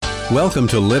Welcome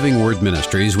to Living Word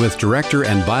Ministries with director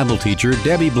and Bible teacher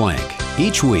Debbie Blank.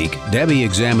 Each week, Debbie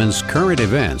examines current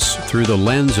events through the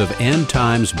lens of end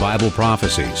times Bible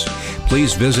prophecies.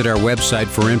 Please visit our website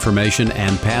for information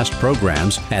and past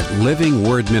programs at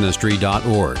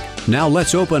livingwordministry.org. Now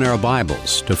let's open our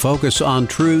Bibles to focus on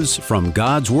truths from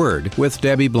God's Word with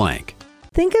Debbie Blank.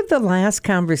 Think of the last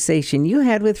conversation you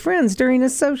had with friends during a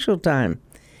social time.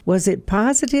 Was it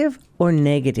positive or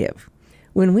negative?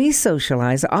 When we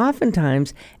socialize,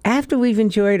 oftentimes, after we've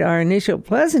enjoyed our initial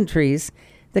pleasantries,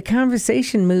 the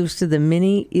conversation moves to the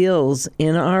many ills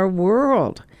in our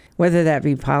world, whether that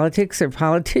be politics or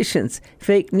politicians,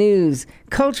 fake news,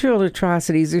 cultural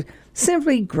atrocities, or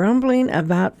simply grumbling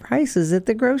about prices at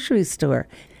the grocery store.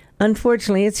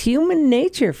 Unfortunately, it's human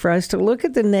nature for us to look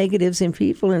at the negatives in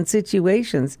people and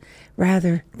situations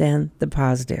rather than the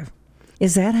positive.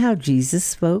 Is that how Jesus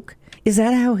spoke? Is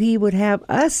that how he would have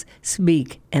us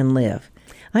speak and live?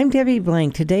 I'm Debbie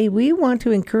Blank. Today we want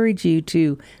to encourage you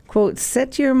to, quote,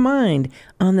 set your mind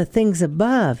on the things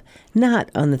above,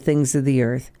 not on the things of the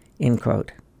earth, end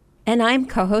quote. And I'm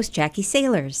co-host Jackie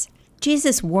Sailors.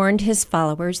 Jesus warned his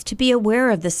followers to be aware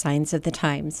of the signs of the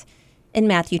times. In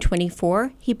Matthew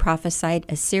 24, he prophesied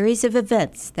a series of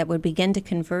events that would begin to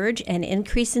converge and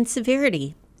increase in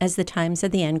severity as the times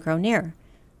of the end grow near.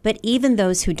 But even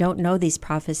those who don't know these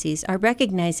prophecies are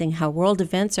recognizing how world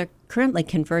events are currently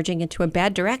converging into a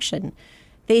bad direction.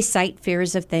 They cite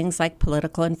fears of things like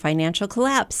political and financial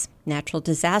collapse, natural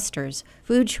disasters,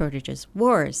 food shortages,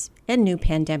 wars, and new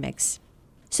pandemics.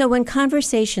 So when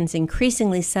conversations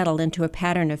increasingly settle into a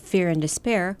pattern of fear and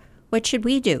despair, what should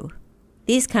we do?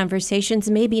 These conversations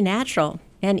may be natural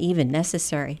and even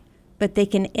necessary, but they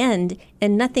can end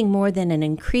in nothing more than an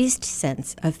increased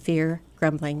sense of fear,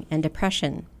 grumbling, and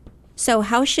depression. So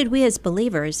how should we as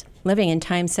believers, living in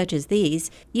times such as these,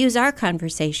 use our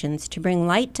conversations to bring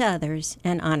light to others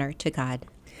and honor to God?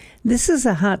 This is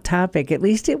a hot topic, at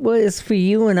least it was for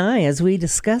you and I as we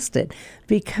discussed it,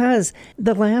 because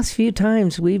the last few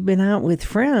times we've been out with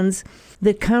friends,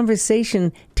 the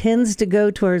conversation tends to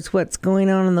go towards what's going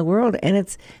on in the world, and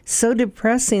it's so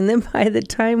depressing that by the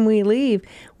time we leave,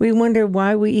 we wonder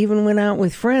why we even went out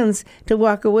with friends to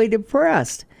walk away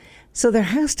depressed. So there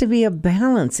has to be a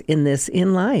balance in this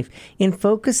in life, in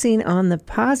focusing on the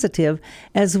positive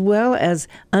as well as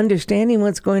understanding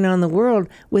what's going on in the world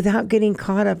without getting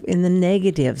caught up in the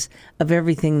negatives of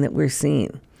everything that we're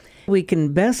seeing. We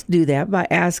can best do that by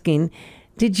asking,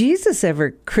 did Jesus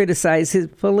ever criticize his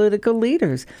political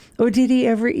leaders? Or did he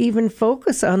ever even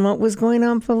focus on what was going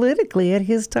on politically at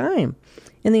his time?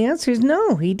 And the answer is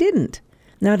no, he didn't.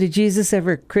 Now, did Jesus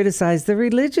ever criticize the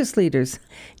religious leaders?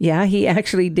 Yeah, he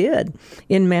actually did.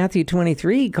 In Matthew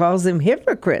 23, he calls them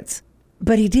hypocrites.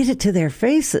 But he did it to their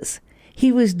faces.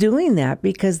 He was doing that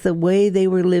because the way they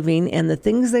were living and the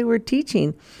things they were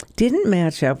teaching didn't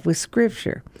match up with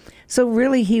Scripture. So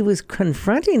really, he was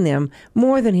confronting them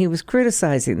more than he was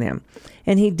criticizing them.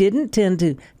 And he didn't tend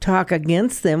to talk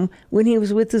against them when he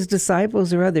was with his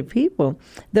disciples or other people,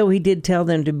 though he did tell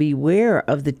them to beware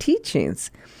of the teachings.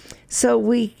 So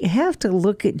we have to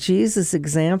look at Jesus'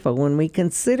 example when we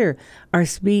consider our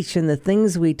speech and the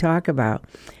things we talk about.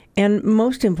 And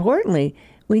most importantly,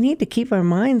 we need to keep our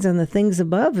minds on the things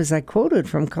above, as I quoted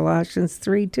from Colossians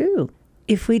 3:2.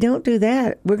 If we don't do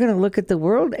that, we're going to look at the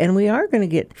world and we are going to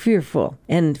get fearful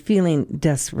and feeling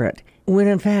desperate, when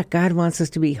in fact God wants us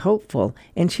to be hopeful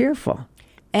and cheerful.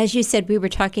 As you said, we were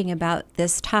talking about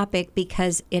this topic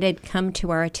because it had come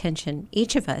to our attention,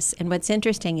 each of us. And what's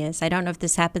interesting is, I don't know if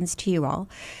this happens to you all,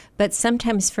 but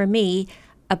sometimes for me,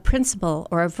 a principle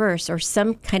or a verse or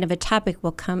some kind of a topic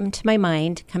will come to my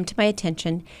mind, come to my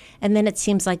attention, and then it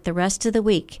seems like the rest of the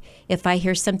week, if I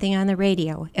hear something on the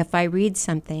radio, if I read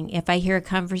something, if I hear a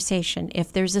conversation,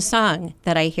 if there's a song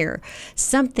that I hear,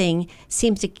 something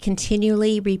seems to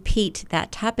continually repeat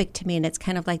that topic to me, and it's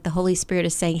kind of like the Holy Spirit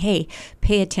is saying, hey,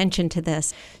 pay attention to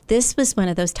this. This was one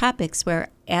of those topics where,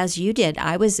 as you did,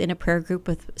 I was in a prayer group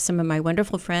with some of my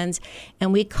wonderful friends,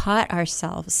 and we caught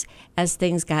ourselves as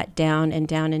things got down and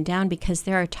down and down, because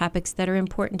there are topics that are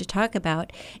important to talk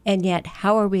about, and yet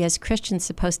how are we as Christians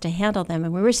supposed to handle them?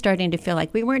 And we were starting to feel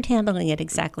like we weren't handling it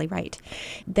exactly right.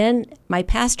 Then my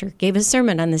pastor gave a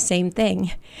sermon on the same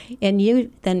thing, and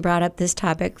you then brought up this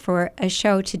topic for a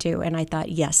show to do, and I thought,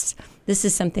 yes, this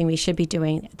is something we should be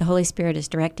doing. The Holy Spirit is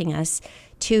directing us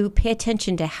to pay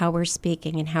attention to how we're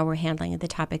speaking and how we're handling the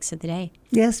topics of the day.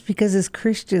 Yes, because as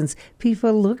Christians,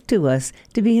 people look to us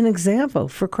to be an example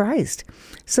for Christ.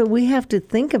 So we have to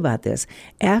think about this.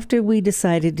 After we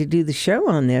decided to do the show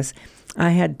on this,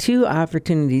 I had 2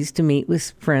 opportunities to meet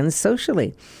with friends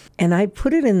socially. And I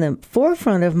put it in the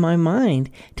forefront of my mind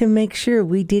to make sure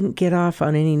we didn't get off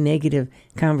on any negative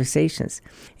conversations.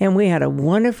 And we had a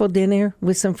wonderful dinner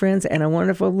with some friends and a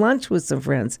wonderful lunch with some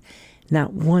friends.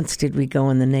 Not once did we go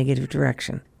in the negative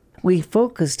direction. We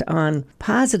focused on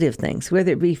positive things,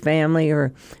 whether it be family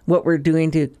or what we're doing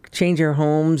to change our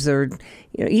homes, or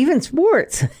even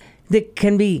sports that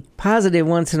can be positive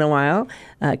once in a while,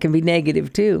 can be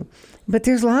negative too. But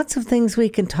there's lots of things we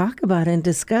can talk about and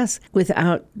discuss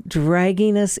without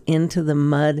dragging us into the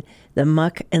mud, the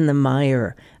muck, and the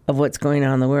mire of what's going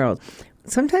on in the world.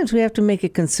 Sometimes we have to make a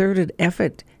concerted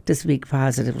effort to speak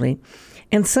positively,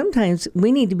 and sometimes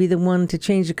we need to be the one to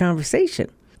change the conversation.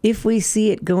 If we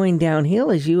see it going downhill,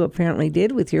 as you apparently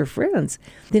did with your friends,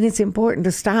 then it's important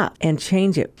to stop and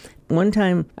change it. One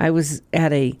time I was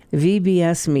at a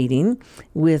VBS meeting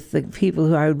with the people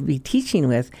who I would be teaching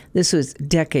with. This was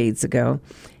decades ago.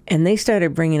 And they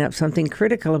started bringing up something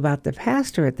critical about the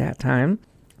pastor at that time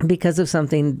because of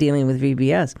something dealing with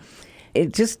VBS.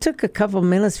 It just took a couple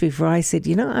minutes before I said,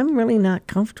 I'm really not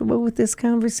comfortable with this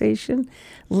conversation.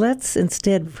 Let's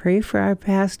instead pray for our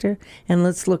pastor, and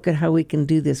let's look at how we can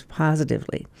do this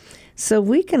positively. So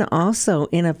we can also,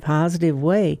 in a positive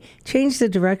way, change the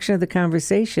direction of the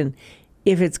conversation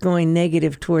if it's going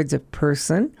negative towards a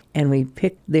person, and we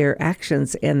pick their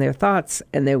actions and their thoughts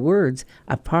and their words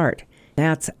apart.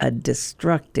 That's a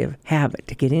destructive habit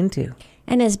to get into.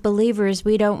 And as believers,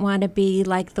 we don't want to be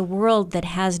like the world that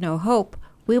has no hope.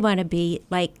 We want to be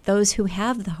like those who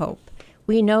have the hope.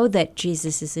 We know that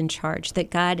Jesus is in charge, that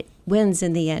God wins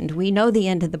in the end. We know the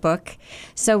end of the book,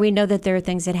 so we know that there are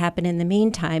things that happen in the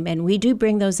meantime, and we do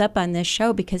bring those up on this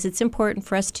show because it's important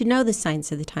for us to know the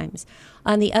signs of the times.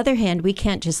 On the other hand, we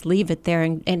can't just leave it there,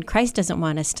 and Christ doesn't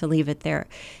want us to leave it there.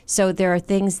 So there are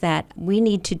things that we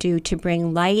need to do to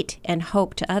bring light and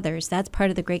hope to others. That's part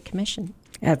of the Great Commission.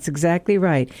 That's exactly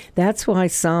right. That's why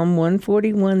Psalm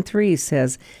 141:3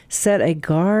 says, "Set a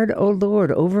guard, O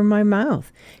Lord, over my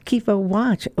mouth. Keep a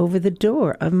watch over the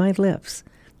door of my lips."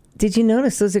 Did you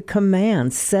notice those are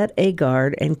commands? Set a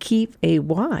guard and keep a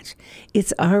watch.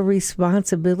 It's our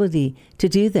responsibility to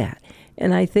do that.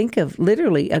 And I think of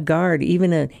literally a guard,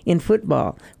 even in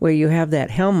football, where you have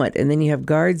that helmet and then you have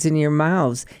guards in your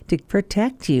mouths to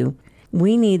protect you.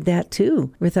 We need that too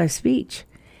with our speech.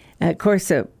 Of course,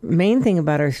 the main thing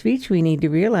about our speech we need to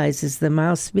realize is the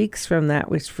mouth speaks from that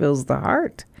which fills the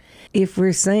heart. If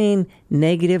we're saying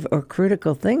negative or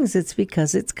critical things, it's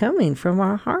because it's coming from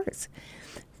our hearts.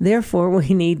 Therefore,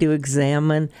 we need to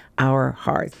examine our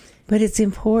hearts. But it's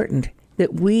important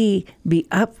that we be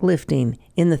uplifting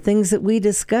in the things that we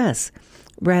discuss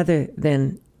rather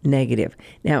than negative.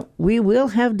 Now, we will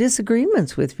have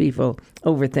disagreements with people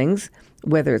over things,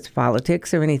 whether it's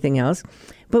politics or anything else,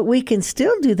 but we can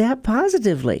still do that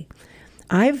positively.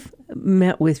 I've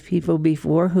met with people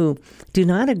before who do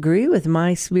not agree with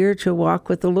my spiritual walk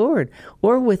with the Lord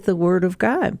or with the Word of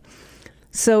God.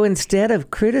 So instead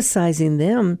of criticizing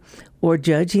them or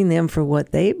judging them for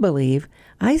what they believe,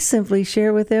 I simply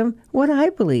share with them what I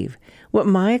believe, what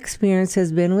my experience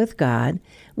has been with God,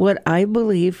 what I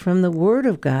believe from the Word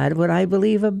of God, what I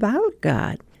believe about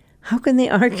God. How can they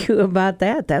argue about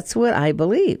that? That's what I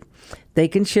believe. They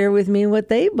can share with me what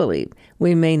they believe.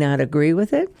 We may not agree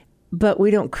with it, but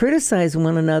we don't criticize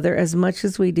one another as much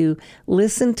as we do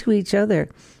listen to each other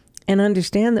and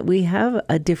understand that we have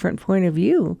a different point of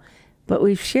view, but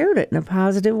we've shared it in a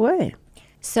positive way.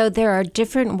 So there are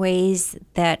different ways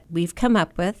that we've come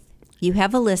up with. You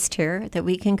have a list here that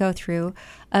we can go through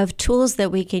of tools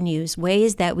that we can use,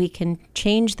 ways that we can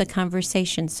change the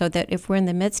conversation so that if we're in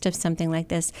the midst of something like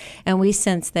this and we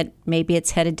sense that maybe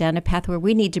it's headed down a path where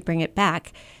we need to bring it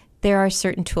back, there are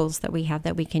certain tools that we have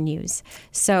that we can use.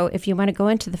 So if you want to go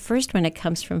into the first one, it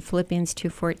comes from Philippians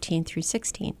 2:14 through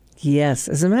 16. Yes.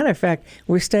 As a matter of fact,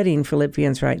 we're studying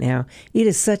Philippians right now. It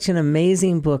is such an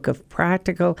amazing book of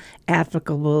practical,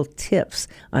 applicable tips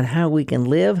on how we can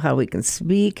live, how we can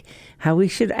speak, how we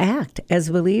should act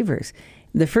as believers.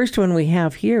 The first one we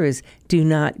have here is do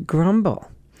not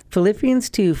grumble. Philippians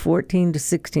 2:14 to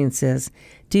 16 says,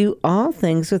 do all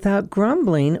things without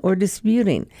grumbling or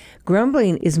disputing.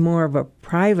 Grumbling is more of a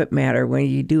private matter when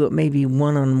you do it maybe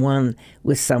one-on-one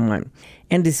with someone.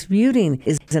 And disputing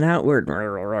is an outward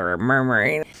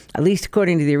murmuring. At least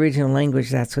according to the original language,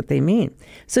 that's what they mean.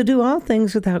 So do all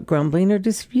things without grumbling or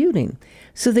disputing,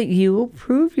 so that you will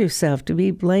prove yourself to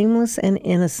be blameless and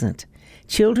innocent,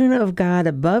 children of God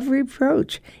above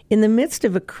reproach, in the midst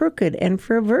of a crooked and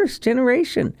perverse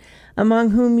generation,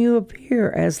 among whom you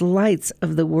appear as lights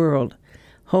of the world,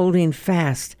 holding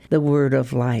fast the word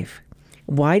of life.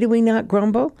 Why do we not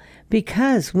grumble?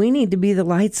 because we need to be the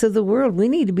lights of the world. We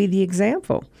need to be the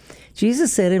example.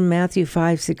 Jesus said in Matthew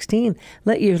 5:16,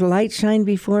 "Let your light shine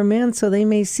before men so they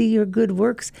may see your good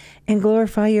works and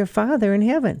glorify your Father in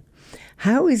heaven."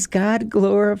 How is God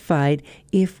glorified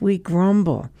if we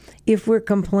grumble, if we're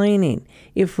complaining,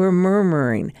 if we're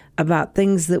murmuring about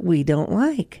things that we don't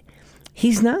like?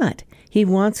 He's not. He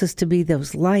wants us to be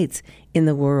those lights in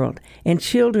the world and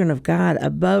children of God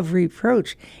above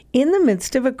reproach in the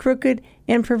midst of a crooked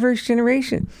and perverse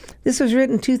generation. This was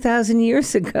written 2,000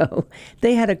 years ago.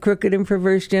 They had a crooked and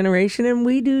perverse generation, and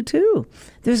we do too.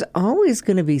 There's always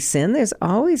going to be sin. There's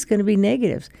always going to be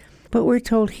negatives. But we're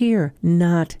told here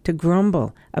not to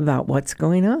grumble about what's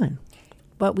going on.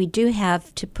 What we do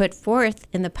have to put forth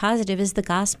in the positive is the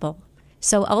gospel.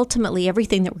 So ultimately,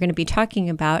 everything that we're going to be talking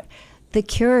about, the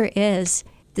cure is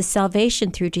the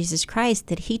salvation through Jesus Christ,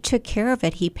 that he took care of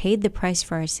it. He paid the price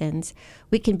for our sins.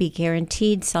 We can be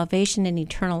guaranteed salvation and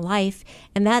eternal life,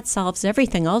 and that solves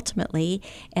everything ultimately,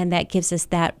 and that gives us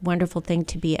that wonderful thing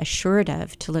to be assured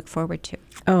of, to look forward to.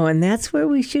 Oh, and that's where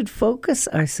we should focus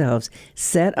ourselves.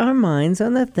 Set our minds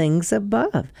on the things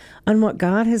above, on what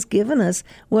God has given us,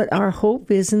 what our hope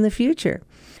is in the future.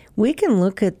 We can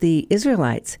look at the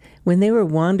Israelites when they were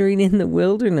wandering in the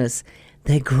wilderness.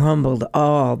 They grumbled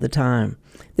all the time.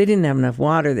 They didn't have enough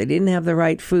water. They didn't have the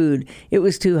right food. It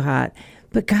was too hot.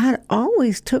 But God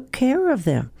always took care of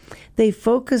them. They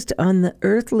focused on the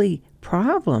earthly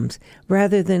problems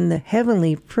rather than the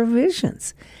heavenly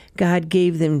provisions. God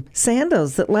gave them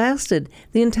sandals that lasted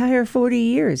the entire 40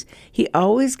 years. He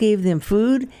always gave them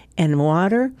food and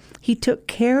water. He took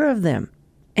care of them.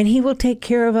 And he will take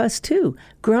care of us too.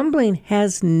 Grumbling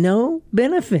has no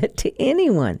benefit to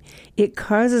anyone. It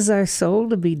causes our soul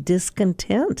to be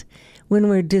discontent. When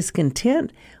we're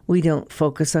discontent, we don't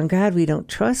focus on God. We don't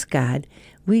trust God.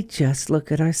 We just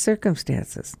look at our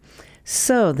circumstances.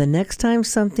 So the next time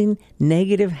something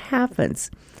negative happens,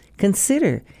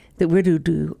 consider that we're to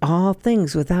do all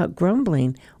things without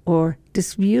grumbling or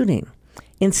disputing.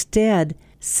 Instead,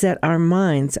 set our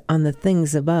minds on the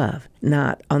things above,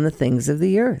 not on the things of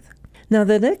the earth. Now,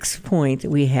 the next point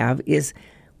we have is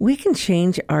we can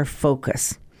change our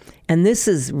focus. And this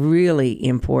is really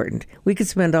important. We could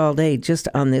spend all day just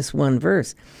on this one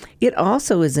verse. It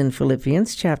also is in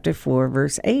Philippians chapter 4,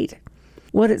 verse 8.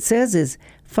 What it says is,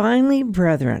 "Finally,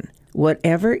 brethren,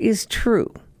 whatever is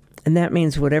true," and that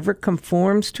means whatever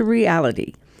conforms to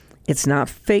reality. It's not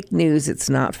fake news. It's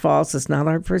not false. It's not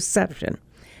our perception.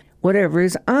 Whatever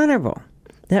is honorable.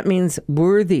 That means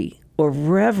worthy or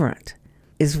reverent.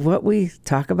 Is what we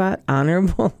talk about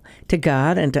honorable to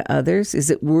God and to others? Is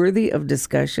it worthy of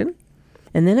discussion?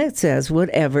 And then it says,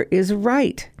 whatever is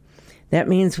right. That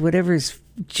means whatever is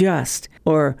just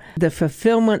or the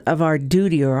fulfillment of our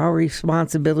duty or our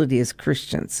responsibility as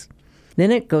Christians.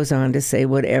 Then it goes on to say,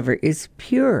 whatever is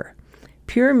pure.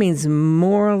 Pure means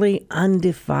morally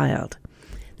undefiled.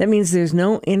 That means there's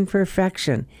no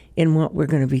imperfection in what we're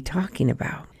going to be talking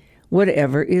about.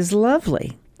 Whatever is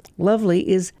lovely. Lovely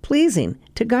is pleasing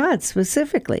to God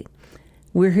specifically.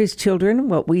 We're his children.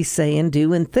 What we say and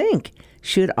do and think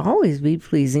should always be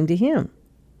pleasing to him.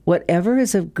 Whatever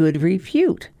is of good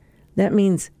repute. That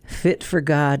means fit for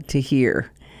God to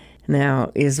hear.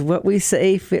 Now, is what we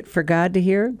say fit for God to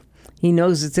hear? He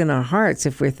knows it's in our hearts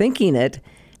if we're thinking it,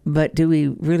 but do we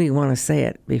really want to say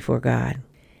it before God?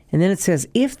 And then it says,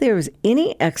 if there is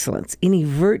any excellence, any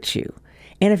virtue,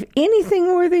 and if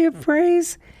anything worthy of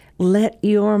praise, let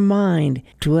your mind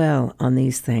dwell on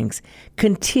these things.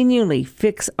 Continually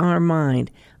fix our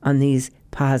mind on these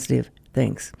positive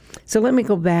things. So let me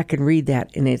go back and read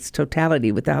that in its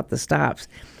totality without the stops.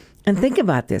 And think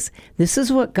about this. This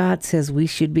is what God says we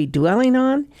should be dwelling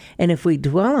on. And if we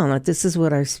dwell on it, this is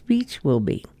what our speech will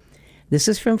be. This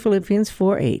is from Philippians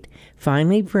 4:8.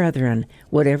 Finally, brethren,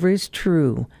 whatever is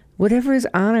true, whatever is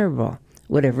honorable,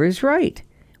 whatever is right,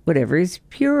 whatever is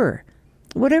pure,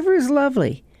 whatever is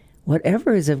lovely,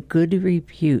 whatever is of good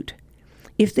repute.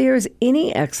 If there is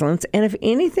any excellence, and if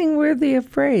anything worthy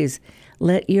of praise,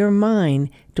 let your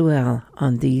mind dwell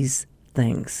on these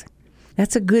things.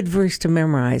 That's a good verse to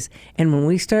memorize. And when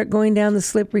we start going down the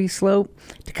slippery slope,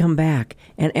 to come back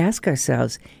and ask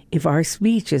ourselves if our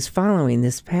speech is following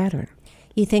this pattern.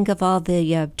 You think of all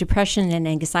the depression and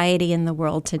anxiety in the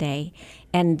world today,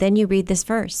 and then you read this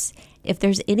verse. If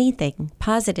there's anything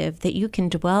positive that you can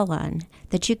dwell on,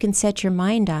 that you can set your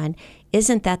mind on,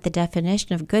 isn't that the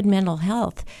definition of good mental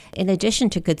health, in addition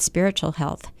to good spiritual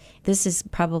health? This is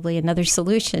probably another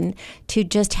solution to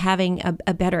just having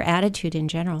a better attitude in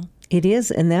general. It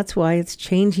is, and that's why it's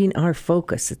changing our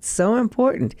focus. It's so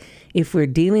important if we're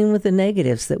dealing with the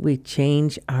negatives that we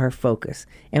change our focus.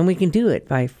 And we can do it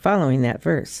by following that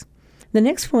verse. The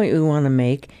next point we want to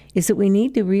make is that we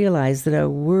need to realize that our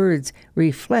words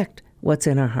reflect what's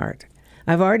in our heart.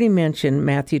 I've already mentioned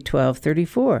Matthew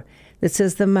 12:34 that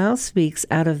says the mouth speaks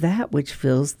out of that which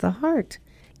fills the heart.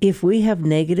 If we have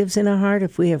negatives in our heart,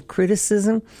 if we have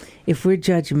criticism, if we're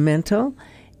judgmental,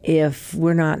 if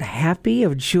we're not happy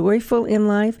or joyful in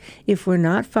life, if we're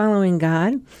not following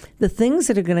God, the things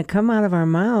that are going to come out of our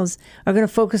mouths are going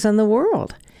to focus on the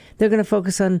world. They're going to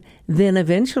focus on then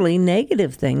eventually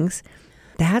negative things.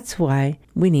 That's why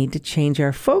we need to change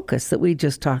our focus that we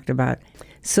just talked about.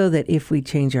 So that if we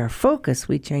change our focus,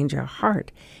 we change our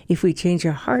heart. If we change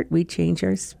our heart, we change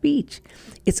our speech.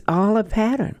 It's all a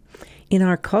pattern. In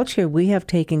our culture, we have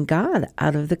taken God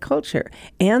out of the culture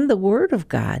and the Word of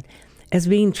God as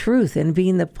being truth and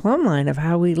being the plumb line of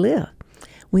how we live.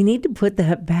 We need to put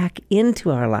that back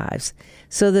into our lives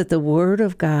so that the Word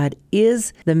of God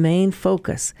is the main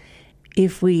focus.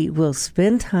 If we will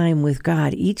spend time with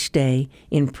God each day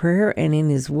in prayer and in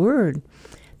His Word,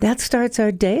 that starts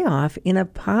our day off in a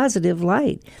positive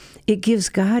light. It gives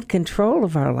God control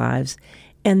of our lives,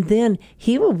 and then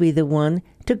He will be the one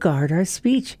to guard our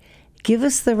speech. Give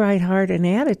us the right heart and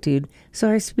attitude so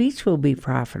our speech will be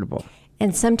profitable.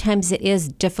 And sometimes it is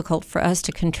difficult for us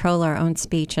to control our own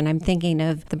speech. And I'm thinking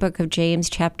of the book of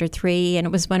James, chapter 3, and it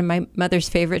was one of my mother's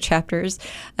favorite chapters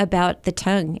about the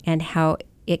tongue and how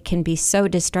it can be so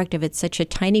destructive. It's such a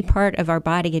tiny part of our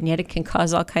body, and yet it can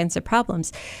cause all kinds of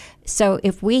problems. So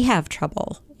if we have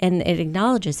trouble, and it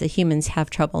acknowledges that humans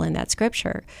have trouble in that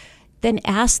scripture, then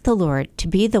ask the Lord to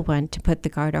be the one to put the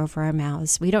guard over our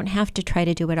mouths. We don't have to try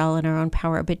to do it all in our own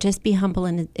power, but just be humble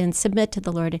and submit to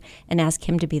the Lord and ask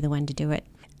Him to be the one to do it.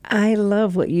 I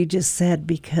love what you just said,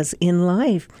 because in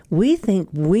life, we think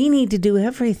we need to do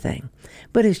everything.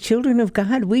 But as children of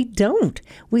God, we don't.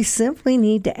 We simply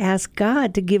need to ask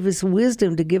God to give us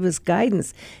wisdom, to give us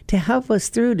guidance, to help us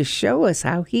through, to show us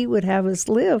how He would have us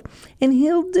live, and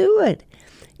He'll do it.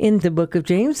 In the book of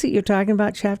James that you're talking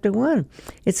about, chapter 1,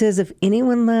 it says, if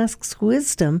anyone asks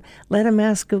wisdom, let him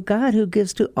ask of God, who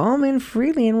gives to all men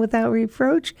freely and without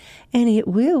reproach, and it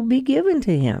will be given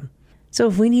to him. So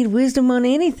if we need wisdom on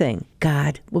anything,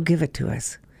 God will give it to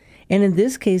us. And in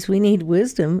this case, we need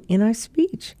wisdom in our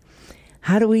speech.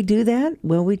 How do we do that?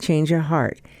 Well, we change our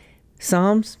heart.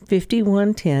 Psalms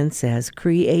 51:10 says,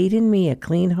 create in me a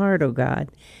clean heart, O God,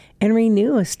 and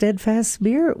renew a steadfast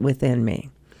spirit within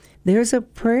me. There's a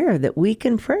prayer that we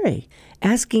can pray,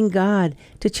 asking God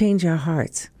to change our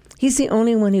hearts. He's the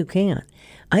only one who can.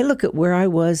 I look at where I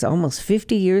was almost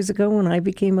 50 years ago when I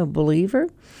became a believer.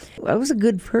 I was a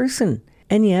good person,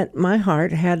 and yet my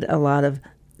heart had a lot of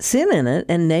sin in it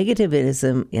and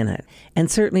negativism in it,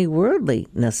 and certainly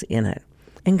worldliness in it.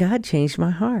 And God changed my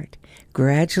heart.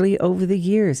 Gradually over the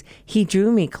years, He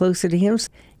drew me closer to Him.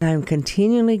 I'm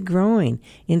continually growing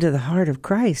into the heart of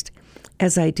Christ.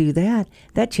 As I do that,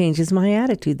 that changes my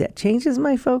attitude, that changes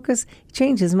my focus,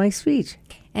 changes my speech.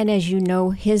 And as you know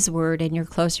His Word and you're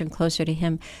closer and closer to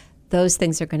Him, those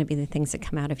things are going to be the things that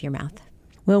come out of your mouth.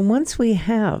 Well, once we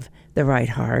have the right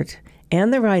heart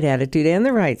and the right attitude and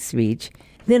the right speech,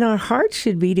 then our heart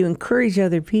should be to encourage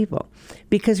other people.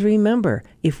 Because remember,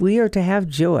 if we are to have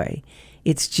joy,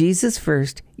 it's Jesus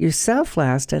first, yourself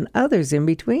last, and others in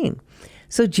between.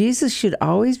 So Jesus should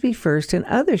always be first and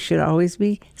others should always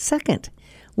be second.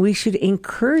 We should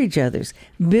encourage others,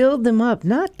 build them up,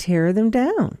 not tear them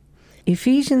down.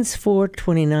 Ephesians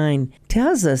 4:29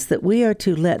 tells us that we are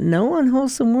to let no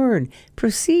unwholesome word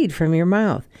proceed from your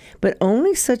mouth, but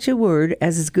only such a word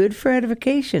as is good for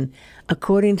edification,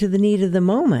 according to the need of the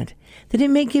moment, that it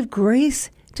may give grace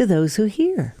to those who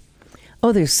hear.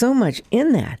 Oh, there's so much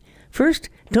in that. First,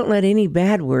 don't let any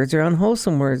bad words or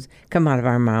unwholesome words come out of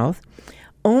our mouth.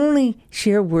 Only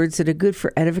share words that are good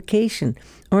for edification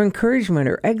or encouragement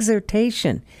or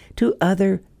exhortation to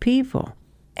other people.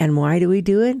 And why do we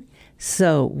do it?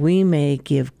 So we may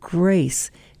give grace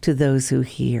to those who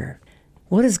hear.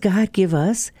 What does God give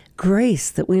us? Grace,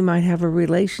 that we might have a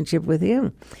relationship with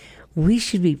Him. We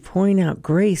should be pouring out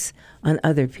grace on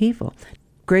other people.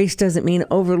 Grace doesn't mean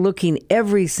overlooking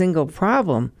every single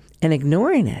problem and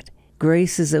ignoring it.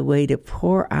 Grace is a way to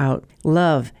pour out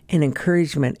love and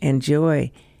encouragement and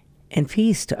joy and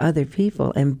peace to other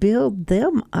people and build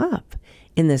them up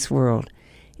in this world.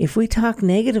 If we talk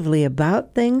negatively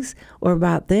about things or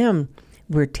about them,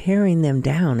 we're tearing them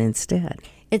down instead.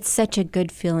 It's such a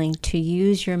good feeling to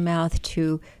use your mouth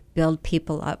to build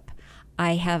people up.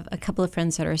 I have a couple of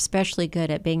friends that are especially good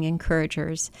at being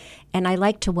encouragers, and I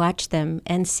like to watch them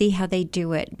and see how they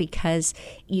do it, because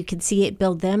you can see it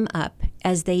build them up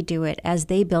as they do it, as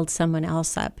they build someone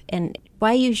else up. And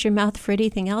why use your mouth for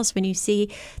anything else when you see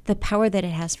the power that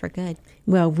it has for good?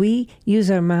 Well, we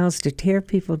use our mouths to tear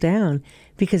people down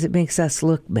because it makes us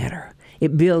look better.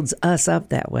 It builds us up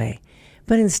that way.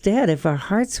 But instead, if our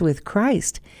heart's with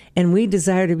Christ and we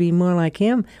desire to be more like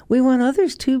Him, we want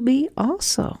others to be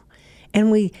also. And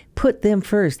we put them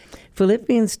first.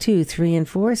 Philippians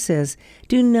 2:3-4 says,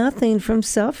 "Do nothing from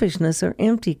selfishness or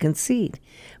empty conceit,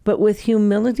 but with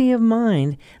humility of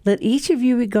mind, let each of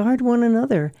you regard one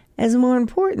another as more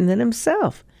important than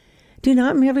himself. Do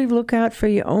not merely look out for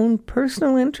your own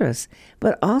personal interests,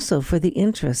 but also for the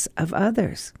interests of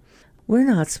others." We're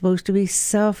not supposed to be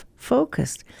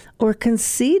self-focused or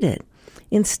conceited.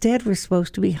 Instead, we're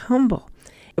supposed to be humble.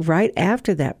 Right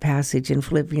after that passage in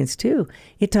Philippians 2,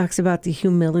 it talks about the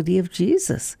humility of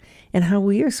Jesus and how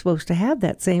we are supposed to have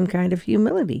that same kind of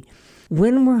humility.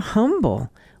 When we're humble,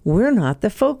 we're not the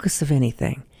focus of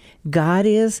anything. God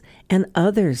is, and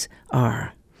others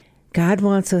are. God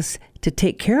wants us to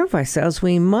take care of ourselves.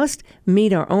 We must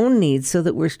meet our own needs so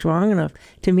that we're strong enough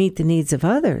to meet the needs of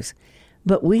others.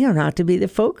 But we are not to be the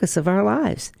focus of our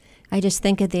lives. I just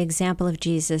think of the example of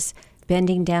Jesus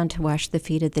bending down to wash the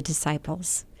feet of the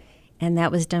disciples. And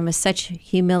that was done with such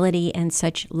humility and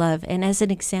such love, and as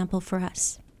an example for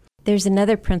us. There's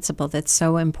another principle that's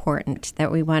so important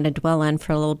that we want to dwell on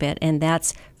for a little bit, and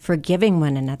that's forgiving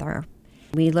one another.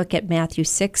 We look at Matthew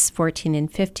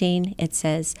 6:14-15. It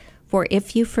says, "For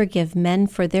if you forgive men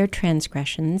for their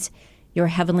transgressions, your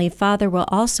heavenly Father will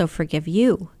also forgive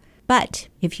you. But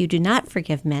if you do not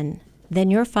forgive men, then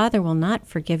your Father will not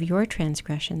forgive your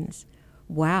transgressions."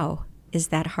 Wow, is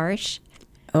that harsh?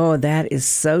 Oh, that is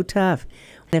so tough.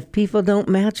 If people don't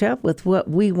match up with what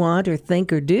we want or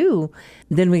think or do,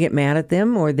 then we get mad at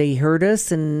them or they hurt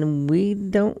us and we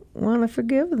don't want to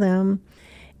forgive them.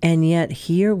 And yet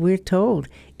here we're told,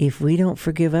 if we don't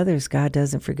forgive others, God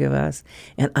doesn't forgive us.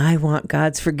 And I want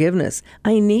God's forgiveness.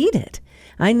 I need it.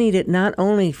 I need it not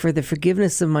only for the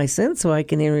forgiveness of my sins so I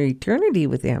can enter eternity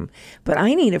with Him, but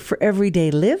I need it for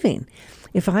everyday living.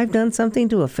 If I've done something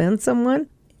to offend someone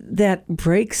that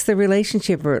breaks the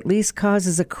relationship or at least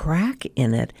causes a crack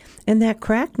in it, and that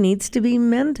crack needs to be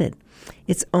mended.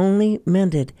 It's only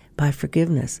mended by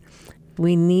forgiveness.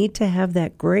 We need to have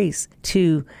that grace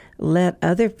to let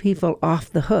other people off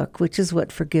the hook, which is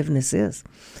what forgiveness is.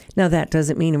 Now, that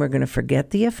doesn't mean we're going to forget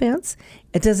the offense.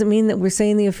 It doesn't mean that we're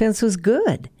saying the offense was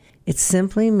good. It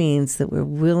simply means that we're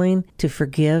willing to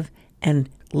forgive and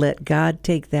let God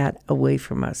take that away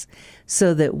from us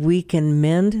so that we can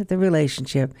mend the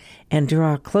relationship and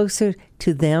draw closer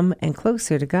to them and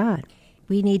closer to God.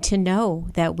 We need to know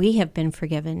that we have been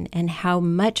forgiven and how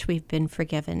much we've been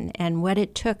forgiven and what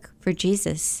it took for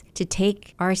Jesus to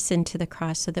take our sin to the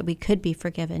cross so that we could be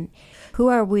forgiven. Who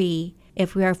are we,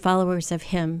 if we are followers of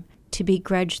Him, to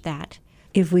begrudge that?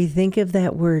 If we think of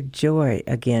that word joy,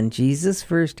 again, Jesus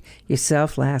first,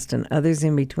 yourself last, and others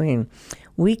in between,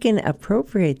 we can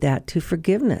appropriate that to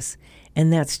forgiveness.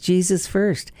 And that's Jesus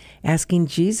first, asking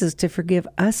Jesus to forgive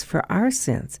us for our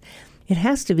sins. It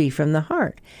has to be from the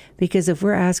heart, because if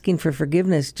we're asking for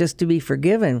forgiveness just to be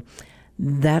forgiven,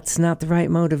 that's not the right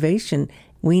motivation.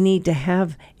 We need to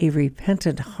have a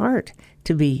repentant heart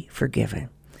to be forgiven.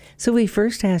 So we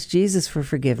first ask Jesus for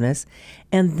forgiveness,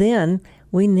 and then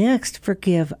we next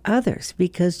forgive others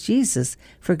because Jesus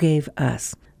forgave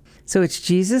us. So it's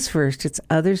Jesus first, it's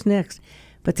others next,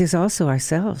 but there's also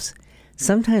ourselves.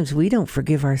 Sometimes we don't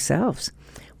forgive ourselves.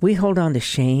 We hold on to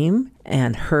shame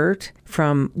and hurt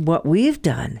from what we've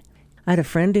done. I had a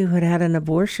friend who had had an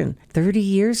abortion 30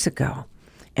 years ago,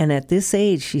 and at this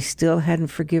age, she still hadn't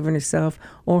forgiven herself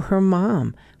or her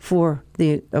mom for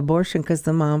the abortion because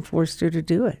the mom forced her to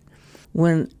do it.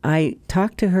 When I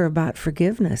talked to her about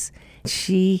forgiveness,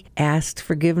 she asked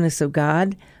forgiveness of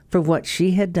God for what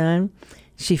she had done.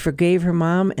 She forgave her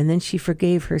mom, and then she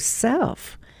forgave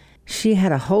herself. She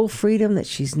had a whole freedom that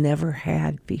she's never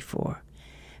had before.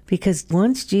 Because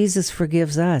once Jesus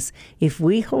forgives us, if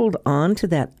we hold on to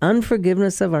that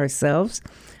unforgiveness of ourselves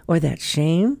or that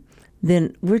shame,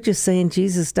 then we're just saying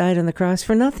Jesus died on the cross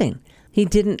for nothing. He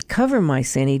didn't cover my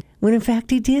sin, when in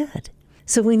fact He did.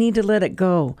 So we need to let it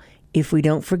go. If we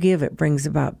don't forgive, it brings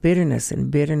about bitterness,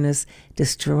 and bitterness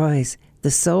destroys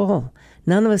the soul.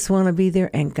 None of us want to be there,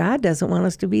 and God doesn't want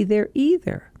us to be there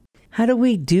either. How do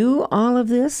we do all of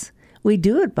this? We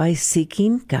do it by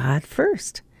seeking God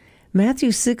first. Matthew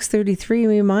 6:33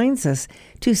 reminds us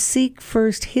to seek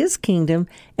first His kingdom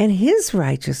and His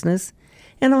righteousness,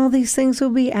 and all these things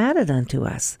will be added unto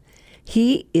us.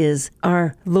 He is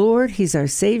our Lord. He's our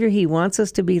Savior. He wants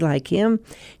us to be like Him.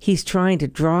 He's trying to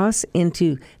draw us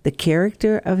into the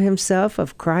character of Himself,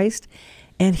 of Christ.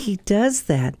 And He does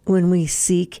that when we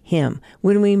seek Him,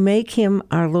 when we make Him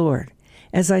our Lord.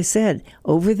 As I said,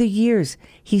 over the years,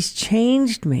 He's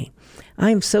changed me.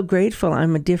 I'm so grateful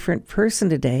I'm a different person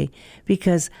today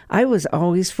because I was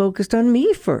always focused on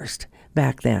me first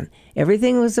back then.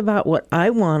 Everything was about what I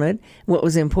wanted, what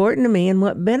was important to me, and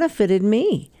what benefited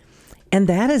me. And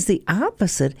that is the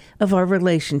opposite of our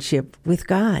relationship with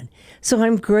God. So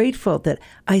I'm grateful that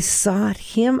I sought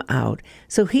Him out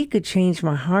so He could change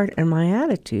my heart and my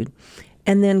attitude.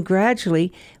 And then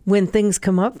gradually, when things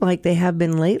come up like they have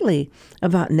been lately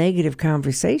about negative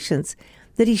conversations,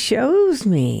 that He shows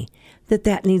me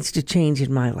that needs to change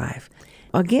in my life.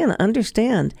 Again,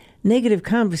 understand, negative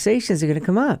conversations are going to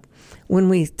come up. When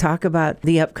we talk about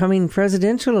the upcoming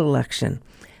presidential election,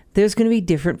 there's going to be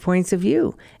different points of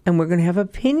view, and we're going to have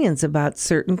opinions about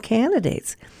certain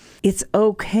candidates. It's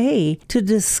okay to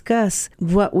discuss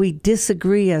what we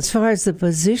disagree as far as the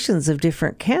positions of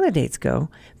different candidates go,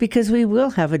 because we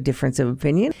will have a difference of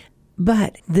opinion.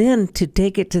 But then to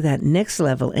take it to that next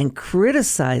level and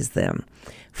criticize them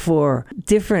for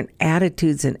different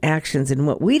attitudes and actions and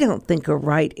what we don't think are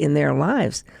right in their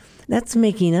lives, that's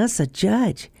making us a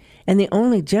judge. And the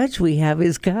only judge we have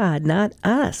is God, not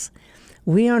us.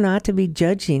 We are not to be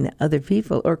judging other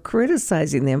people or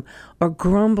criticizing them or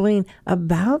grumbling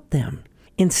about them.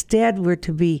 Instead, we're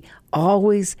to be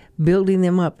always building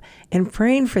them up and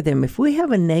praying for them. If we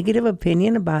have a negative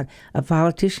opinion about a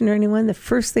politician or anyone, the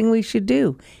first thing we should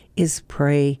do is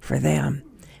pray for them.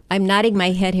 I'm nodding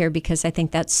my head here because I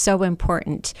think that's so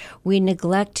important. We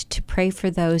neglect to pray for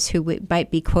those who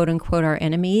might be, quote unquote, our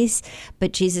enemies,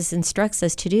 but Jesus instructs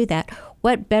us to do that.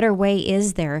 What better way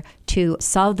is there to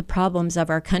solve the problems of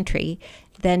our country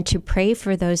than to pray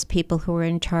for those people who are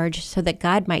in charge so that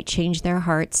God might change their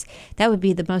hearts? That would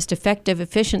be the most effective,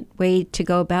 efficient way to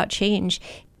go about change.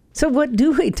 So what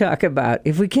do we talk about?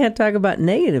 If we can't talk about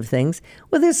negative things,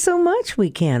 well, there's so much we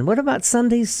can. What about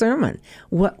Sunday's sermon?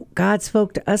 What God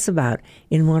spoke to us about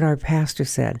in what our pastor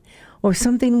said? Or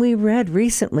something we read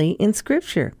recently in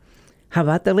Scripture? How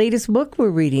about the latest book we're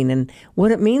reading and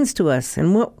what it means to us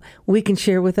and what we can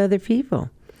share with other people?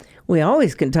 We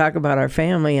always can talk about our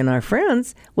family and our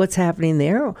friends, what's happening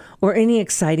there, or any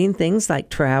exciting things like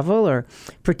travel or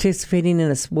participating in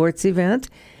a sports event.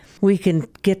 We can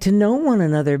get to know one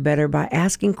another better by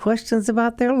asking questions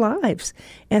about their lives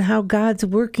and how God's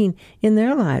working in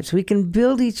their lives. We can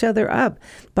build each other up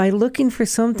by looking for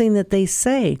something that they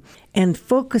say and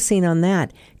focusing on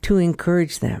that to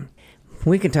encourage them.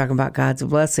 We can talk about God's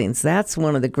blessings. That's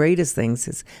one of the greatest things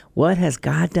is what has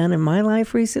God done in my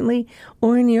life recently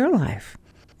or in your life?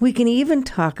 We can even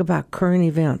talk about current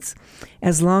events,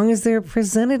 as long as they're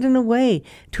presented in a way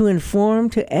to inform,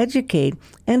 to educate,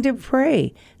 and to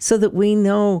pray so that we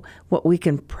know what we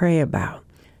can pray about.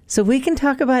 So we can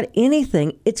talk about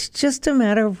anything. It's just a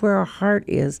matter of where our heart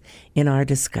is in our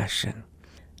discussion.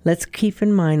 Let's keep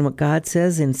in mind what God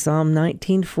says in Psalm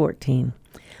 19:14.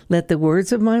 Let the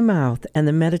words of my mouth and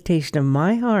the meditation of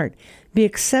my heart be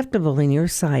acceptable in your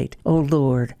sight, O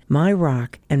Lord, my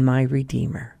rock and my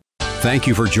redeemer. Thank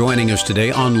you for joining us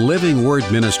today on Living Word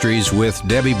Ministries with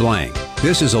Debbie Blank.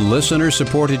 This is a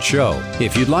listener-supported show.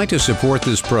 If you'd like to support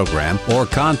this program or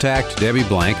contact Debbie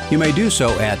Blank, you may do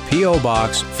so at P.O.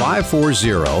 Box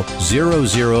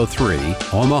 540003,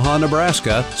 Omaha,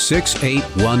 Nebraska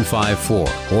 68154,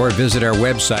 or visit our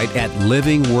website at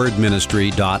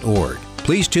livingwordministry.org.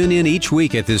 Please tune in each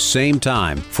week at this same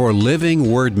time for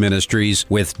Living Word Ministries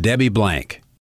with Debbie Blank.